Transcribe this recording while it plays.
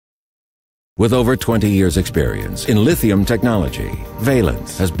With over 20 years' experience in lithium technology,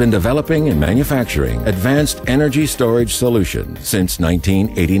 Valence has been developing and manufacturing advanced energy storage solutions since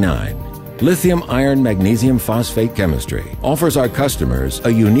 1989. Lithium iron magnesium phosphate chemistry offers our customers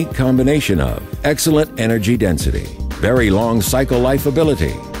a unique combination of excellent energy density, very long cycle life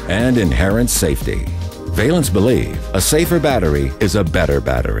ability, and inherent safety. Valence believe a safer battery is a better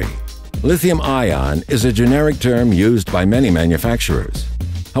battery. Lithium-ion is a generic term used by many manufacturers.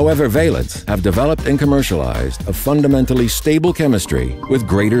 However, Valence have developed and commercialized a fundamentally stable chemistry with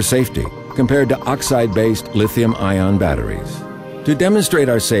greater safety compared to oxide-based lithium-ion batteries. To demonstrate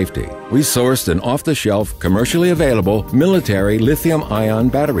our safety, we sourced an off-the-shelf, commercially available military lithium-ion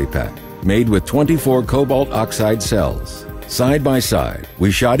battery pack made with 24 cobalt oxide cells. Side by side,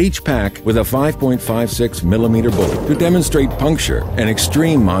 we shot each pack with a 5.56 millimeter bullet to demonstrate puncture and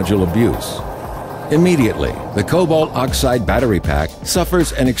extreme module abuse. Immediately, the cobalt oxide battery pack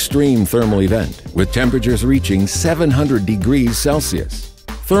suffers an extreme thermal event, with temperatures reaching 700 degrees Celsius.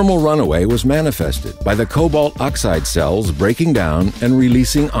 Thermal runaway was manifested by the cobalt oxide cells breaking down and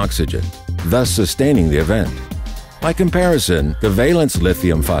releasing oxygen, thus sustaining the event. By comparison, the Valence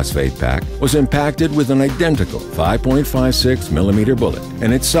lithium phosphate pack was impacted with an identical 5.56 millimeter bullet,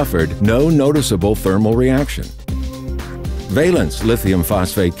 and it suffered no noticeable thermal reaction. Valence lithium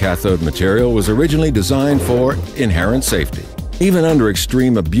phosphate cathode material was originally designed for inherent safety. Even under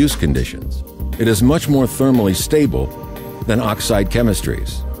extreme abuse conditions, it is much more thermally stable than oxide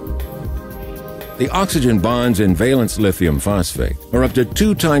chemistries. The oxygen bonds in Valence lithium phosphate are up to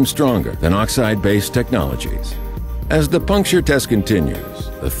 2 times stronger than oxide-based technologies. As the puncture test continues,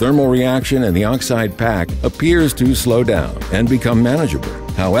 the thermal reaction in the oxide pack appears to slow down and become manageable.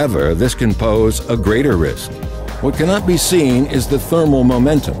 However, this can pose a greater risk. What cannot be seen is the thermal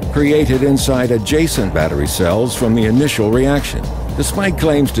momentum created inside adjacent battery cells from the initial reaction. Despite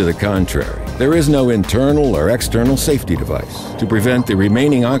claims to the contrary, there is no internal or external safety device to prevent the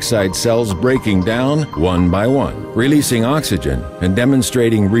remaining oxide cells breaking down one by one, releasing oxygen and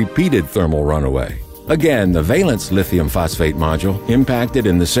demonstrating repeated thermal runaway. Again, the Valence lithium phosphate module, impacted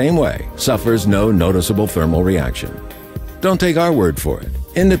in the same way, suffers no noticeable thermal reaction. Don't take our word for it.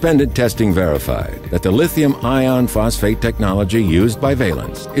 Independent testing verified that the lithium-ion phosphate technology used by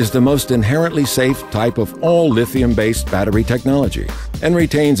Valence is the most inherently safe type of all lithium-based battery technology and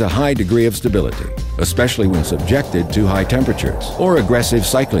retains a high degree of stability, especially when subjected to high temperatures or aggressive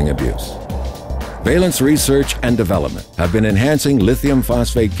cycling abuse. Valence research and development have been enhancing lithium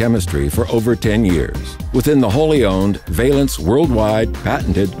phosphate chemistry for over 10 years within the wholly owned Valence worldwide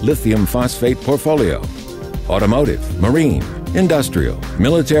patented lithium phosphate portfolio. Automotive, marine, industrial,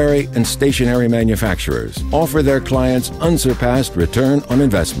 military, and stationary manufacturers offer their clients unsurpassed return on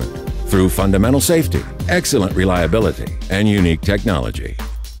investment through fundamental safety, excellent reliability, and unique technology.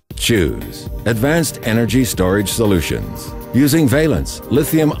 Choose Advanced Energy Storage Solutions using Valence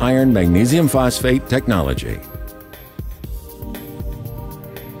lithium iron magnesium phosphate technology.